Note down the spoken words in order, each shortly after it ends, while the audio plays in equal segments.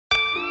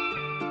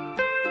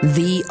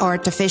the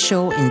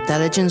Artificial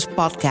Intelligence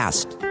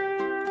Podcast.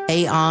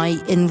 AI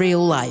in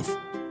real life.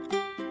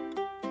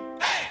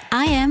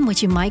 I am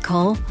what you might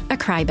call a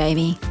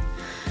crybaby.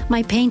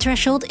 My pain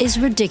threshold is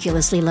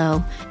ridiculously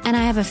low, and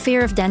I have a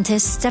fear of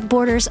dentists that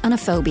borders on a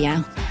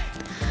phobia.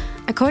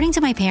 According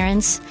to my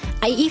parents,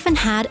 I even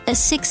had a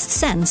sixth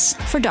sense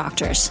for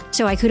doctors,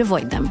 so I could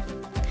avoid them.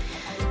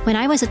 When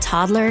I was a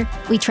toddler,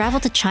 we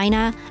traveled to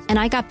China, and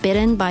I got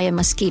bitten by a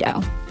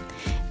mosquito.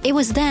 It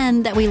was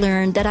then that we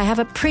learned that I have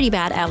a pretty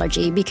bad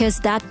allergy because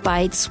that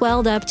bite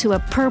swelled up to a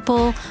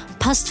purple,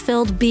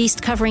 pus-filled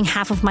beast covering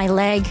half of my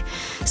leg.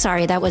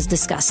 Sorry, that was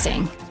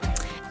disgusting.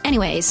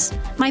 Anyways,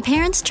 my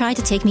parents tried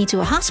to take me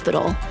to a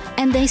hospital,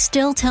 and they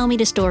still tell me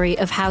the story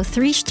of how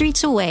 3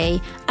 streets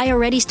away, I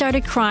already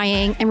started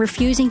crying and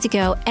refusing to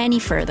go any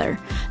further.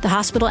 The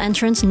hospital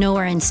entrance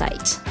nowhere in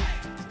sight.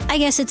 I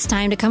guess it's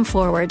time to come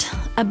forward.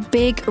 A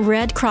big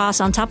red cross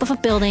on top of a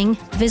building,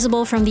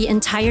 visible from the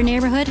entire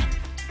neighborhood,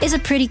 is a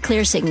pretty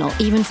clear signal,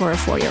 even for a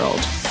 4-year-old.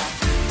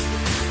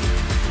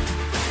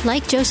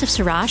 Like Joseph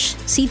Sarash,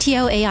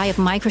 CTO AI of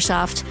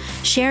Microsoft,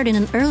 shared in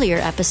an earlier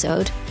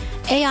episode,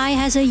 AI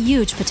has a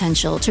huge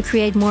potential to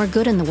create more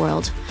good in the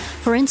world,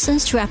 for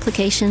instance through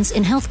applications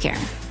in healthcare.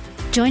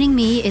 Joining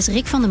me is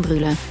Rick van den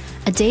Brule,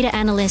 a data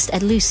analyst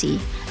at Luscii,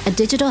 a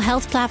digital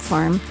health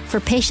platform for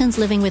patients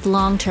living with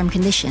long-term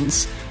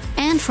conditions,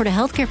 and for the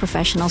healthcare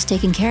professionals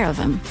taking care of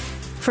them.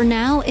 For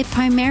now, it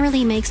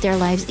primarily makes their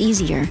lives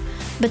easier,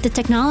 but the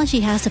technology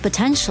has the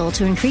potential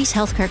to increase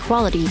healthcare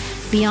quality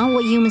beyond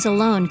what humans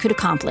alone could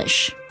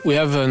accomplish. We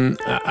have an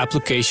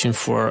application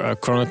for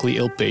chronically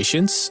ill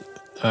patients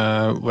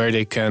where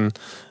they can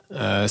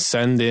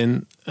send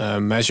in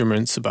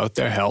measurements about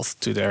their health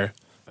to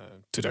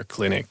their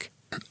clinic.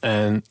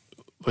 And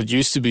what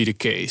used to be the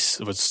case,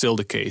 what's still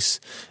the case,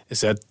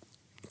 is that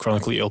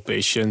chronically ill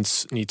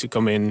patients need to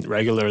come in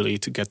regularly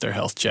to get their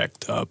health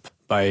checked up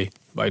by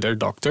their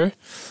doctor.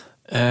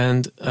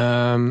 And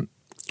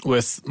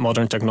with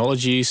modern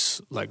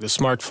technologies like the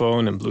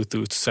smartphone and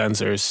Bluetooth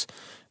sensors,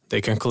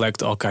 they can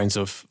collect all kinds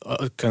of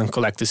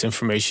collect this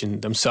information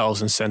themselves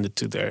and send it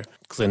to their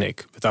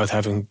clinic without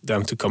having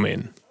them to come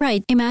in.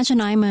 Right. Imagine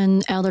I'm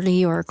an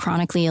elderly or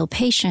chronically ill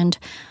patient.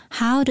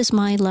 How does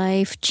my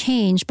life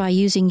change by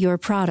using your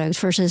product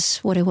versus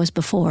what it was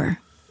before?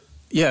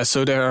 Yeah,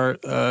 so there are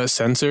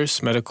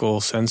sensors,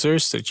 medical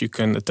sensors that you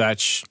can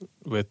attach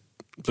with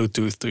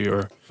Bluetooth to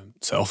your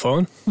cell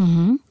phone.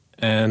 Mm-hmm.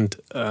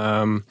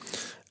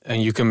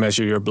 And you can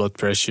measure your blood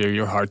pressure,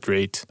 your heart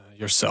rate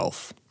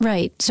yourself.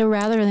 Right. So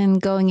rather than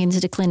going into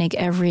the clinic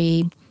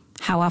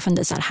how often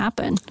does that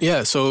happen?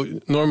 Yeah. So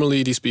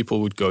normally these people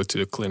would go to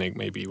the clinic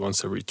maybe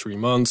once every 3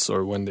 months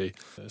or when they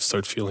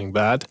start feeling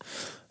bad.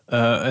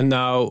 And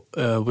now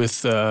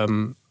with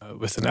an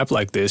app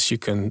like this, you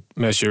can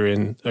measure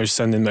in or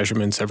send in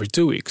measurements every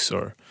 2 weeks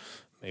or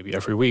maybe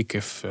every week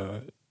if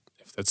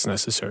that's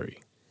necessary.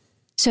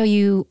 So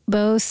you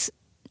both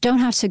don't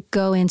have to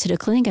go into the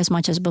clinic as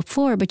much as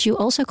before, but you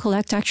also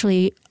collect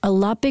actually a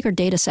lot bigger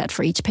data set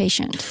for each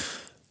patient.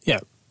 Yeah,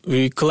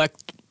 we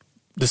collect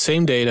the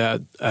same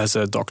data as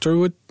a doctor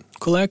would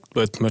collect,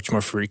 but much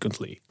more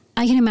frequently.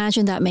 I can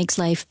imagine that makes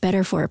life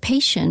better for a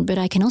patient, but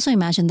I can also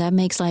imagine that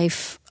makes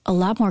life a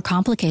lot more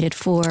complicated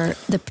for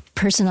the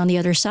person on the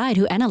other side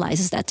who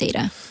analyzes that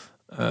data.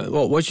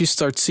 Well, what you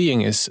start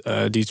seeing is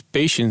these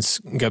patients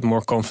get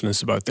more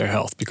confidence about their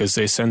health because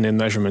they send in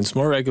measurements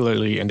more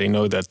regularly and they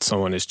know that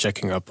someone is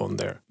checking up on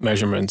their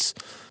measurements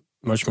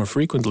much more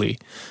frequently.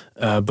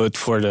 But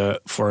for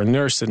a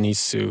nurse that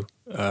needs to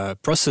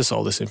process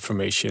all this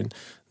information,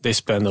 they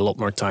spend a lot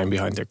more time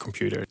behind their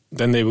computer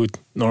than they would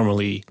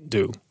normally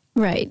do.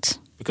 Right.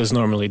 Because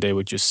normally they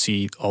would just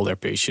see all their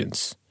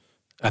patients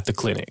at the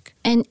clinic.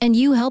 And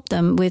you help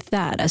them with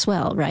that as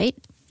well, right?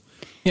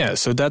 Yeah,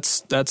 so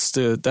that's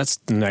the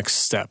next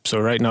step. So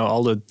right now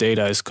all the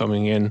data is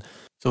coming in.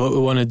 So what we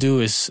want to do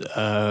is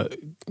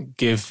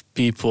give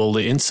people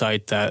the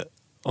insight that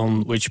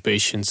on which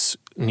patients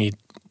need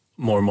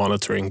more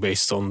monitoring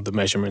based on the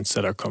measurements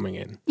that are coming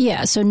in.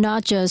 Yeah, so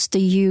not just the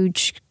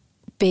huge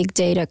big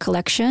data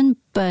collection,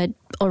 but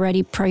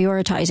already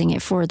prioritizing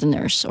it for the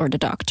nurse or the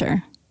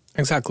doctor.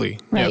 Exactly.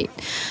 Right.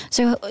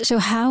 Yeah. So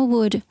how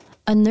would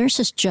a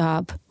nurse's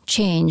job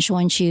change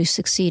once you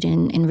succeed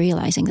in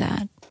realizing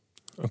that?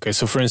 Okay,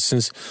 so for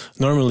instance,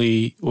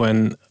 normally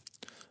when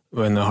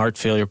a heart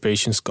failure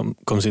patient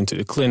comes into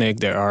the clinic,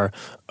 there are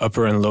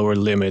upper and lower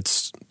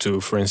limits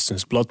to, for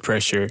instance, blood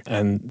pressure.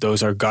 And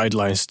those are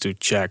guidelines to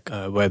check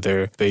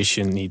whether a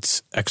patient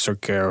needs extra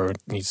care or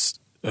needs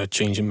a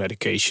change in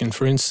medication,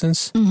 for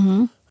instance.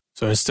 Mm-hmm.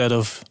 So instead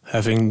of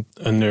having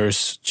a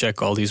nurse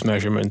check all these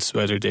measurements,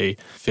 whether they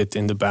fit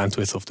in the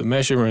bandwidth of the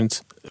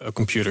measurement, a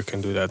computer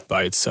can do that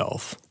by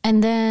itself.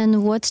 And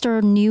then what's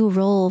the new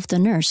role of the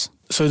nurse?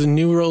 So the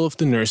new role of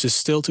the nurse is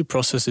still to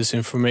process this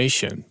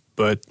information,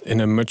 but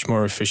in a much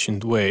more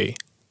efficient way,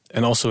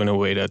 and also in a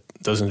way that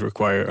doesn't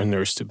require a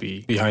nurse to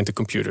be behind the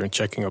computer and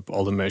checking up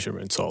all the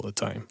measurements all the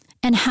time.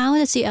 And how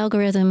does the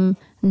algorithm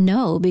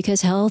No,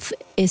 because health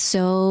is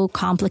so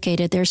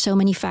complicated. There's so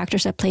many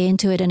factors that play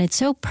into it, and it's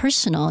so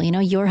personal.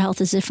 Your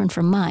health is different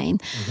from mine.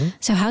 Mm-hmm.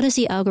 So how does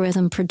the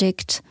algorithm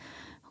predict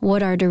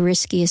what are the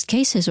riskiest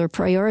cases or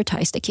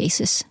prioritize the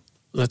cases?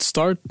 Let's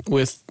start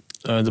with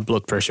the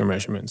blood pressure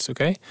measurements,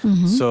 okay?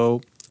 Mm-hmm.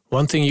 So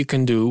one thing you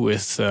can do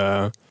with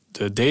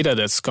the data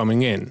that's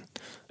coming in,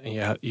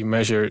 and you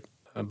measure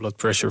blood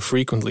pressure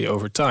frequently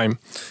over time,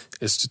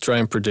 is to try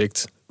and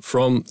predict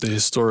from the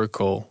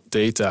historical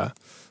data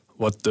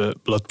what the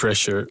blood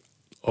pressure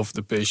of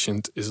the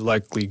patient is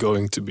likely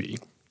going to be.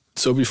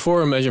 So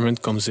before a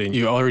measurement comes in,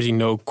 you already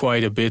know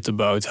quite a bit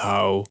about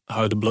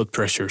what the blood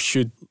pressure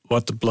should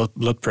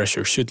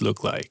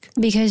look like.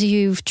 Because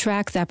you've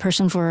tracked that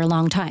person for a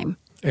long time.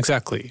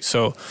 Exactly.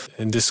 So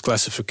in this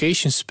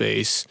classification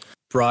space,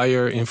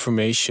 prior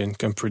information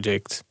can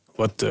predict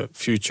what the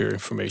future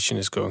information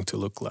is going to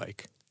look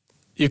like.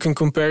 You can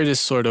compare this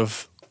sort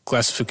of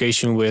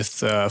classification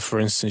with, for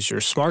instance,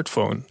 your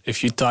smartphone.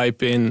 If you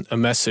type in a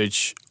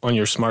message on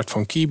your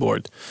smartphone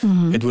keyboard,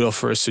 mm-hmm. it will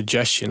offer a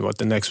suggestion what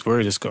the next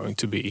word is going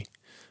to be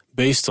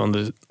based on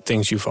the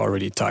things you've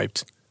already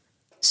typed.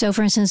 So,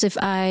 for instance, if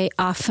I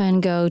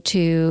often go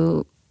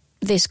to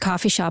this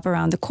coffee shop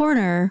around the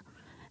corner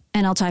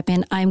and I'll type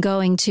in, I'm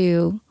going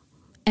to,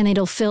 and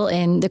it'll fill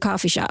in the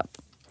coffee shop,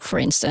 for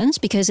instance,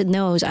 because it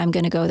knows I'm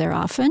going to go there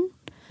often.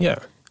 Yeah.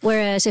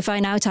 Whereas if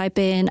I now type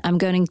in, I'm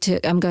going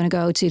to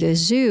go to the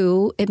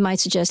zoo, it might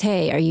suggest,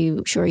 hey, are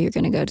you sure you're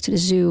going to go to the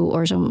zoo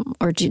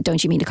or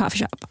don't you mean the coffee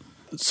shop?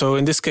 So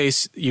in this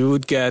case, you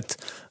would get,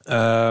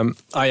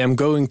 I am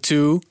going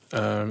to,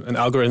 an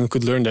algorithm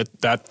could learn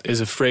that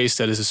is a phrase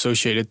that is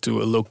associated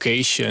to a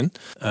location.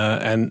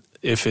 And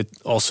if it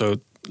also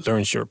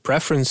learns your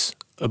preference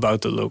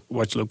about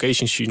what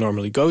locations you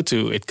normally go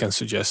to, it can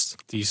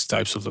suggest these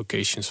types of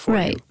locations for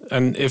you.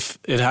 And if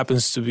it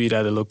happens to be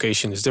that a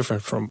location is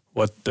different from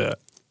what the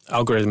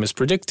algorithm is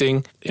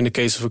predicting, in the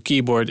case of a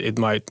keyboard, it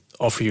might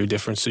offer you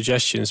different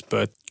suggestions.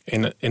 But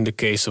in the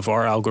case of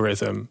our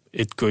algorithm,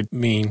 it could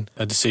mean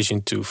a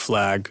decision to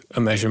flag a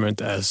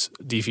measurement as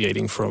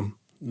deviating from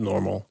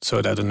normal so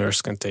that a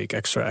nurse can take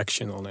extra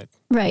action on it.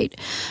 Right.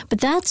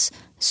 But that's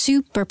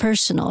super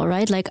personal,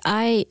 right? Like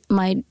I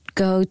might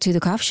go to the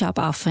coffee shop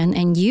often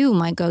and you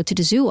might go to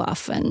the zoo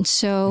often.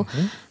 So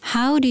mm-hmm.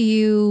 how do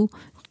you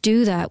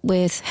do that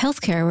with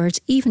healthcare where it's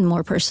even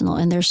more personal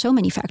and there's so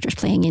many factors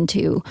playing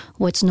into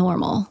what's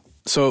normal?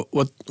 So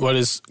what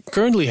is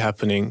currently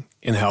happening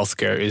in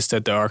healthcare is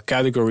that there are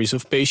categories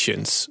of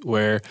patients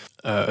where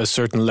a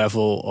certain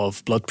level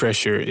of blood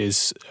pressure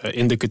is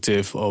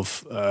indicative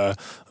of a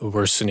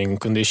worsening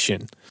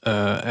condition.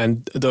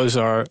 And those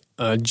are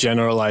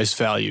generalized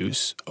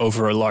values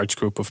over a large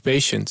group of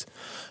patients.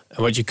 And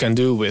what you can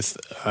do with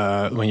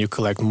when you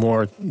collect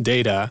more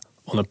data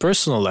on a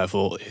personal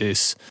level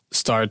is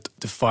start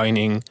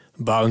defining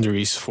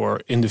boundaries for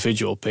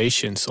individual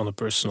patients on a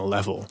personal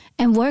level.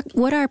 And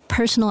what are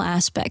personal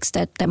aspects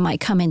that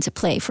might come into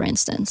play, for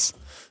instance?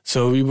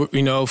 So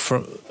we know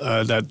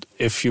that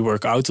if you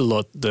work out a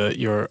lot,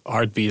 your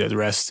heartbeat at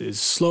rest is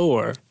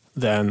slower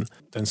than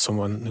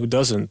someone who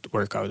doesn't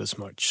work out as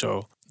much.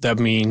 So that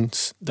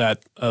means that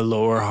a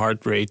lower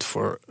heart rate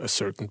for a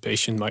certain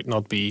patient might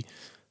not be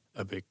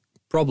a big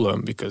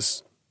problem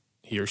because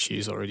he or she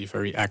is already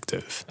very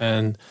active.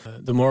 And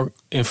the more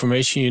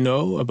information you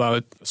know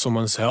about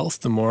someone's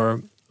health, the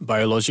more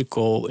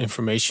biological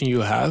information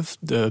you have,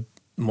 the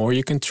more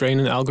you can train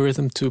an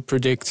algorithm to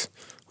predict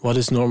what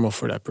is normal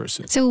for that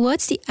person. So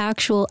what's the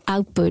actual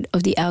output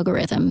of the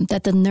algorithm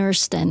that the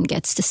nurse then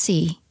gets to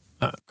see?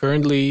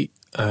 Currently,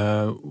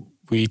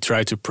 we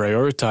try to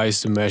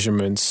prioritize the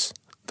measurements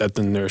that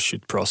the nurse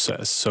should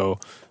process. So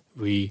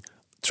we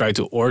try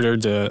to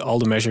order all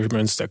the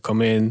measurements that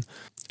come in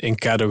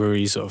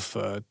categories of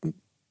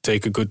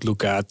take a good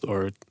look at,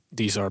 or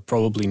these are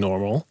probably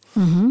normal.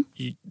 Mm-hmm.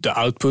 The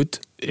output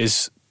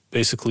is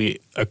basically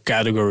a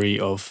category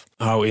of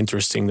how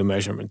interesting the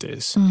measurement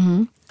is.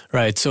 Mm-hmm.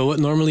 Right. So what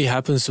normally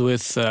happens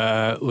with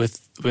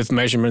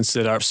measurements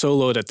that are so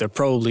low that they're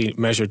probably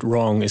measured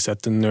wrong is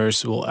that the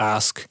nurse will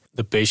ask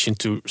the patient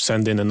to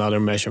send in another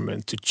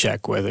measurement to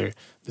check whether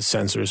the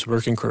sensor is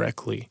working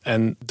correctly.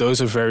 And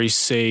those are very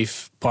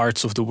safe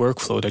parts of the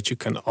workflow that you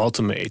can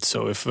automate.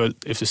 So if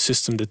the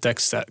system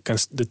can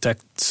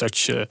detect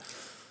such a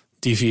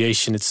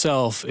deviation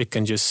itself, it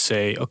can just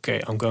say,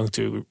 okay, I'm going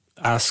to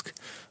ask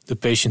the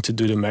patient to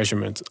do the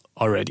measurement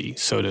already,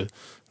 so the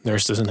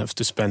nurse doesn't have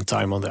to spend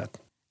time on that.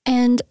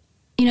 And,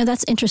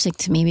 that's interesting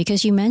to me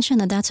because you mentioned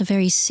that that's a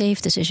very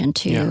safe decision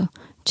to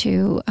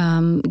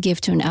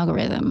give to an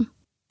algorithm.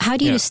 How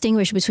do you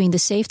distinguish between the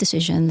safe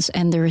decisions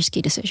and the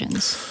risky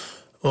decisions?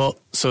 Well,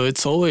 so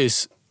it's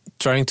always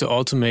trying to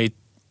automate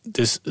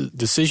this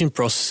decision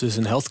processes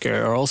in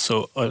healthcare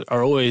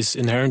are always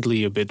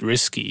inherently a bit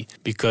risky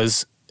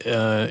because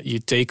you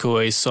take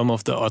away some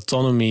of the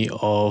autonomy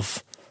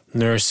of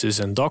nurses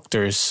and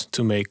doctors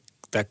to make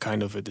that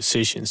kind of a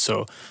decision.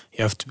 So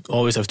you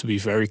always have to be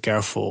very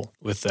careful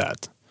with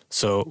that.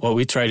 So what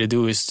we try to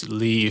do is to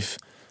leave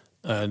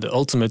the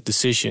ultimate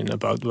decision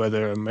about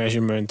whether a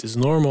measurement is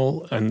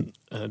normal and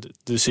the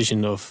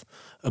decision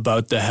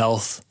about the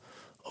health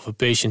of a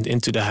patient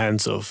into the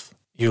hands of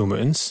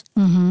humans,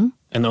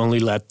 and only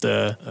let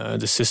the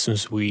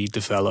systems we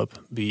develop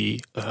be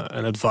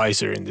an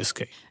advisor in this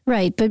case.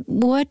 Right, but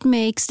what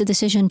makes the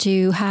decision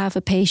to have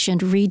a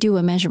patient redo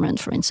a measurement,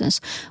 for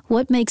instance,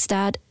 what makes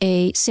that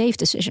a safe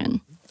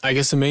decision? I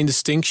guess the main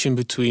distinction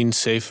between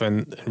safe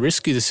and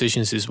risky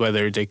decisions is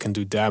whether they can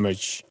do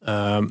damage.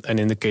 And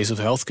in the case of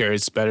healthcare,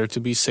 it's better to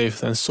be safe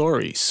than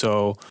sorry.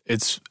 So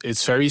it's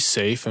very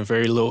safe and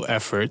very low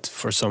effort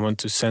for someone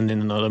to send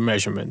in another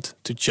measurement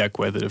to check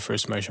whether the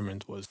first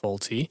measurement was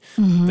faulty,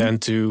 than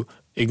to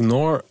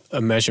ignore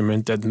a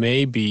measurement that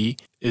maybe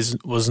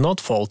was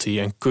not faulty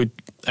and could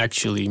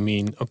actually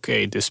mean,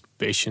 okay, this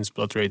patient's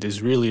blood rate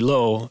is really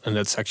low, and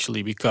that's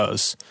actually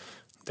because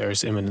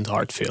there's imminent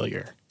heart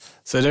failure.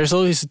 So there's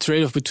always a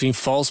trade-off between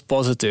false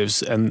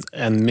positives and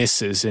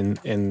misses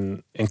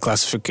in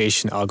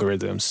classification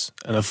algorithms.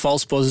 And a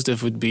false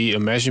positive would be a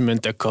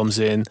measurement that comes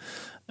in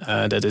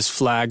that is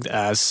flagged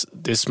as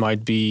this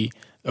might be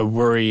a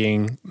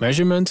worrying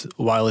measurement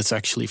while it's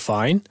actually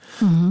fine.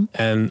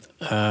 And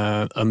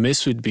a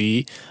miss would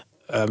be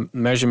a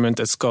measurement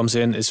that comes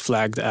in is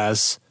flagged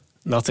as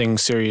nothing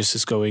serious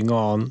is going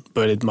on,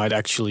 but it might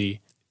actually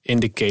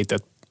indicate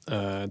that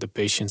the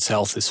patient's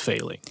health is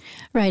failing.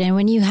 Right, and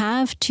when you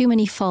have too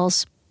many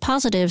false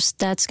positives,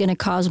 that's going to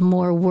cause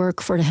more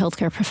work for the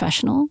healthcare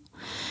professional.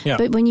 Yeah.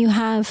 But when you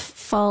have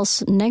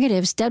false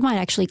negatives, that might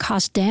actually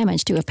cause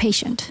damage to a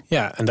patient.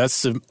 Yeah, and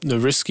that's the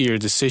riskier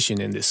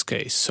decision in this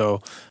case.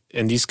 So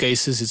in these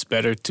cases, it's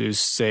better to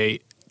stay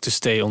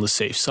on the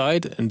safe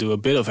side and do a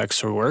bit of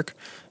extra work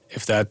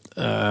if that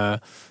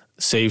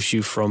saves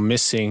you from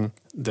missing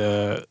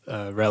the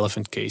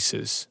relevant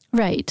cases.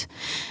 Right.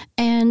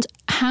 And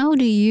how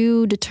do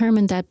you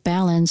determine that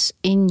balance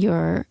in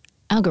your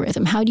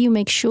algorithm? How do you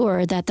make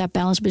sure that that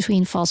balance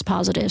between false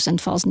positives and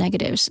false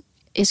negatives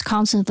is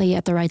constantly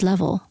at the right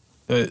level?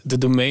 The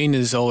domain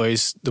is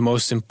always the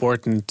most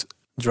important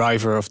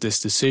driver of this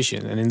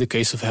decision. And in the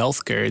case of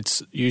healthcare,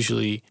 it's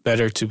usually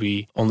better to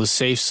be on the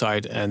safe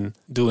side and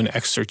do an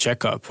extra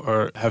checkup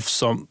or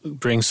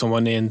bring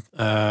someone in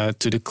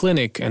to the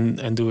clinic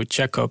and do a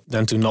checkup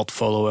than to not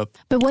follow up.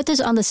 But what does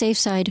on the safe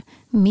side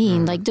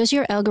mean? Like, does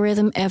your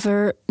algorithm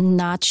ever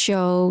not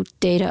show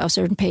data of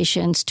certain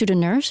patients to the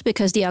nurse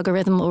because the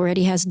algorithm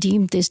already has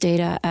deemed this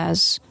data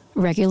as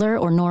regular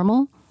or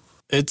normal?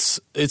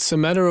 It's a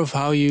matter of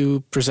how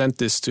you present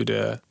this to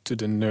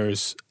the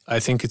nurse. I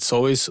think it's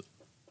always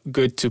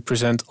good to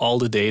present all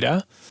the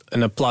data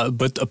and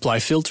apply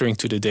filtering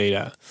to the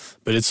data.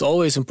 But it's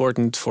always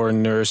important for a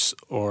nurse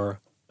or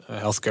a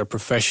healthcare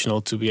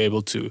professional to be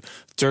able to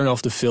turn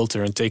off the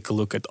filter and take a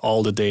look at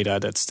all the data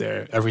that's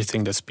there,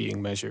 everything that's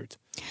being measured.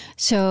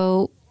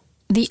 So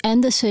the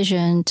end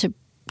decision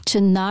to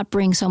not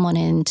bring someone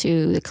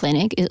into the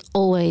clinic is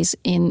always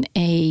in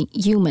a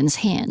human's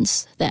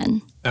hands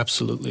then?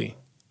 Absolutely.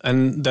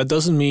 And that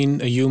doesn't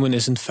mean a human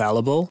isn't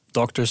fallible.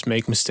 Doctors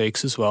make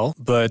mistakes as well.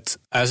 But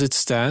as it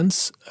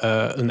stands,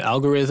 an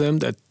algorithm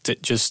that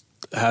just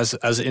has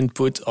as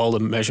input all the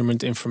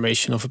measurement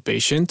information of a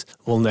patient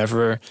will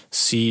never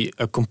see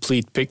a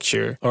complete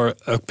picture or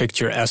a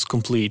picture as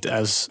complete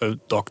as a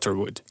doctor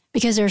would.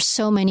 Because there's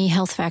so many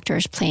health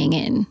factors playing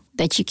in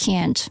that you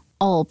can't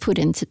all put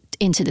into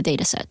the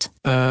data set.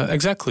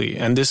 Exactly.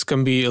 And this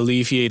can be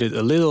alleviated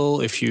a little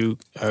if you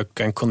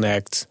can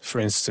connect, for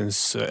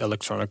instance,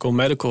 electronic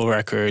medical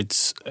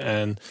records,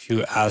 and if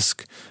you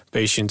ask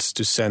patients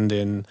to send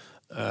in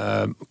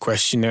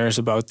questionnaires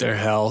about their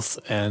health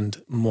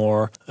and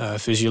more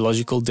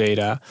physiological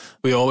data.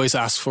 We always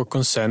ask for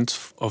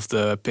consent of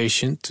the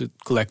patient to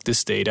collect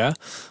this data,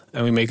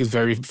 and we make it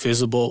very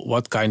visible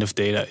what kind of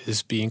data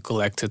is being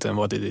collected and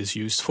what it is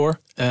used for.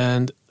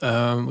 And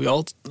we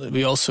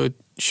also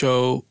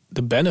show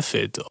the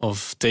benefit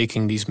of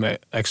taking these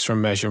extra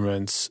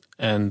measurements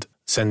and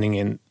sending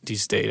in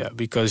these data,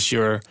 because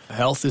your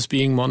health is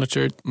being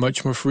monitored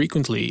much more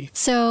frequently.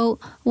 So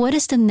what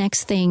is the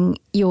next thing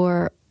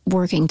you're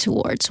working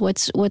towards?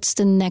 What's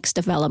the next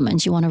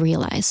development you want to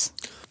realize?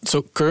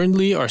 So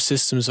currently our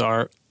systems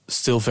are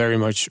still very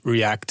much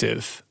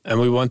reactive, and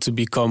we want to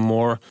become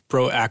more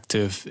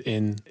proactive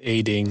in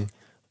aiding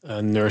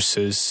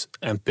nurses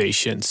and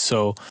patients.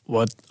 So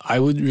what I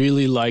would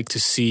really like to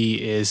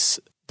see is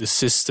the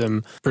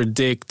system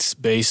predicts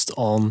based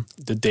on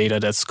the data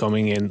that's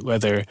coming in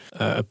whether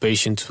a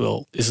patient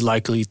is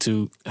likely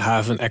to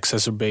have an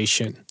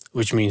exacerbation,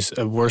 which means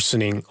a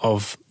worsening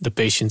of the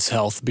patient's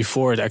health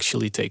before it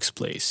actually takes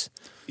place.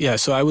 Yeah,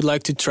 so I would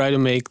like to try to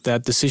make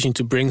that decision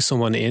to bring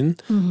someone in,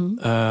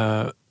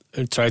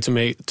 try to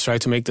make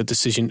that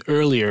decision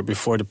earlier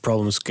before the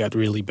problems get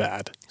really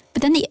bad.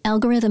 But then the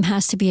algorithm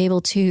has to be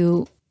able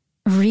to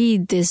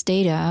read this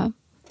data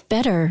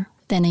better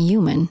than a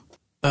human.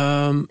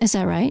 Is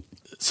that right?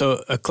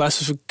 So a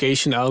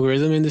classification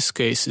algorithm in this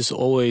case is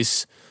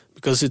always,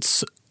 because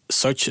it's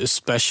such a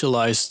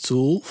specialized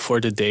tool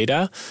for the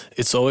data,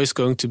 it's always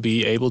going to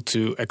be able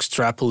to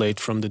extrapolate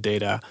from the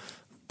data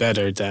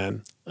better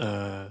than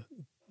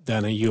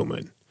a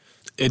human.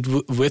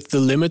 With the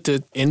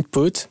limited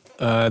input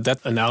that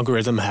an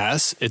algorithm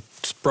has,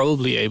 it's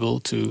probably able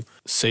to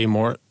say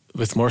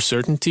with more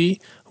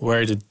certainty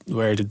where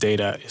the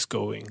data is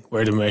going,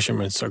 where the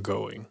measurements are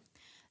going.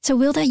 So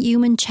will that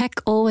human check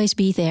always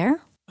be there?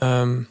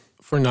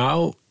 For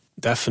now,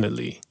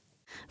 definitely.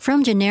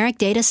 From generic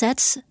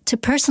datasets to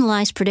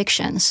personalized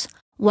predictions,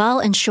 while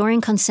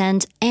ensuring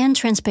consent and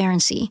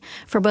transparency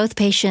for both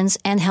patients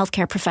and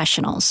healthcare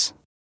professionals.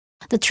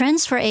 The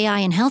trends for AI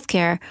in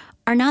healthcare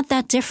are not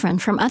that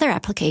different from other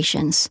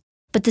applications,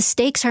 but the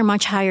stakes are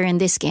much higher in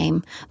this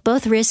game,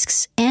 both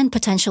risks and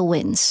potential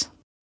wins.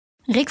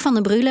 Rick van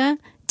der Brule,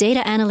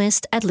 data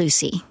analyst at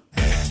Luscii.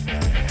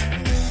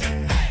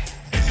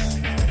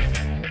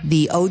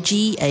 The OG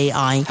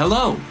AI.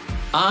 Hello,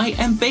 I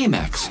am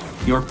Baymax,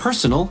 your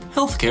personal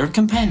healthcare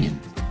companion.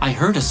 I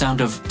heard a sound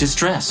of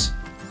distress.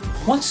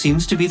 What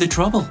seems to be the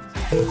trouble?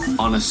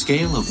 On a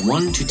scale of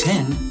 1 to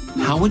 10,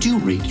 how would you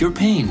rate your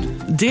pain?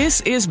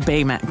 This is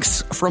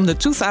Baymax from the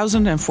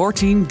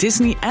 2014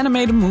 Disney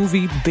animated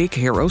movie Big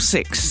Hero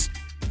 6.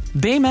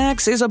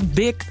 Baymax is a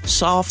big,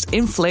 soft,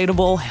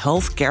 inflatable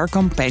healthcare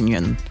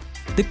companion.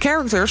 The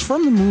characters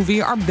from the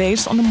movie are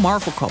based on the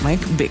Marvel comic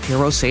Big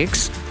Hero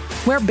 6,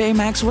 where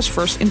Baymax was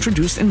first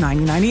introduced in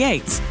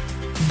 1998.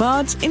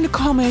 But in the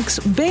comics,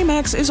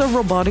 Baymax is a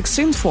robotic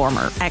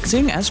synthformer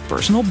acting as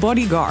personal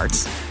bodyguard.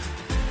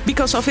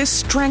 Because of his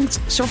strength,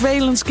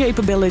 surveillance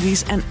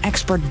capabilities, and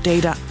expert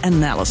data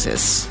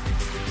analysis.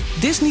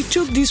 Disney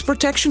took these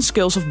protection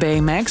skills of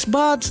Baymax,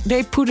 but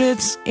they put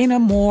it in a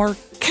more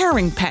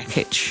caring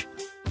package.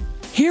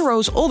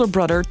 Hero's older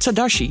brother,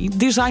 Tadashi,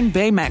 designed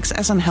Baymax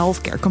as a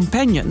healthcare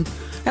companion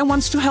and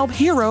wants to help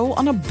Hero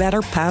on a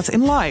better path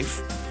in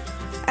life.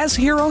 As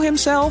Hero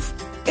himself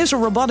is a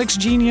robotics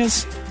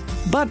genius,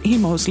 but he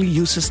mostly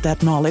uses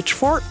that knowledge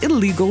for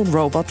illegal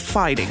robot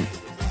fighting.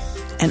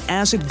 And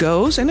as it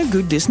goes in a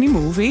good Disney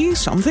movie,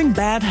 something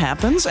bad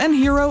happens and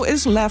Hero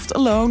is left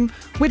alone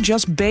with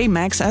just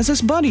Baymax as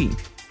his buddy.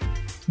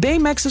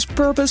 Baymax's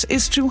purpose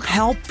is to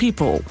help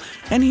people,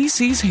 and he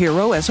sees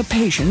Hero as a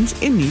patient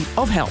in need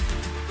of help.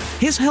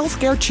 His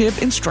healthcare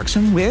chip instructs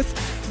him with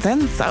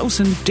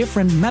 10,000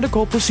 different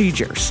medical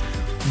procedures,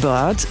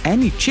 but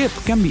any chip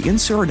can be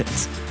inserted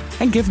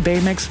and give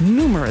Baymax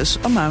numerous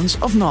amounts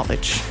of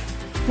knowledge.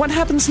 What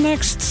happens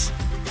next?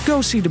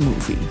 Go see the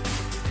movie.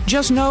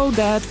 Just know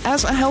that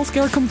as a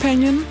healthcare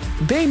companion,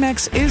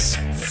 Baymax is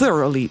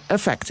thoroughly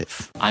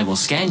effective. I will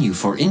scan you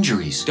for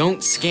injuries.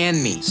 Don't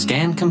scan me.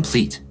 Scan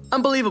complete.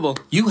 Unbelievable.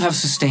 You have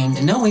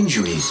sustained no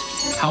injuries.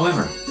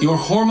 However, your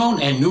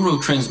hormone and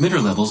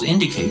neurotransmitter levels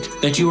indicate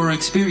that you are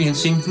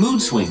experiencing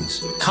mood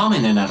swings,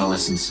 common in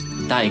adolescence.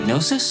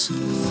 Diagnosis?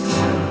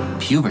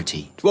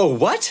 Puberty. Whoa,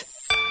 what?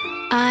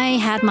 I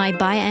had my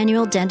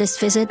biannual dentist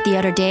visit the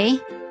other day,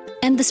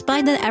 and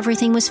despite that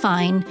everything was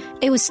fine,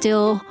 it was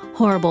still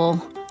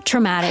horrible,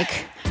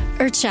 traumatic,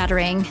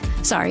 earth-shattering.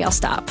 Sorry, I'll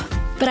stop.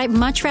 But I'd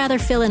much rather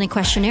fill in a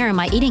questionnaire on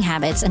my eating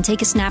habits and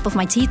take a snap of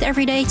my teeth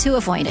every day to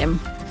avoid him.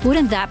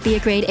 Wouldn't that be a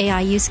great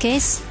AI use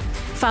case?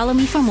 Follow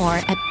me for more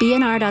at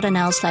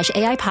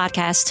bnr.nl/AI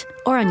podcast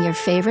or on your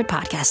favorite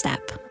podcast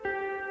app.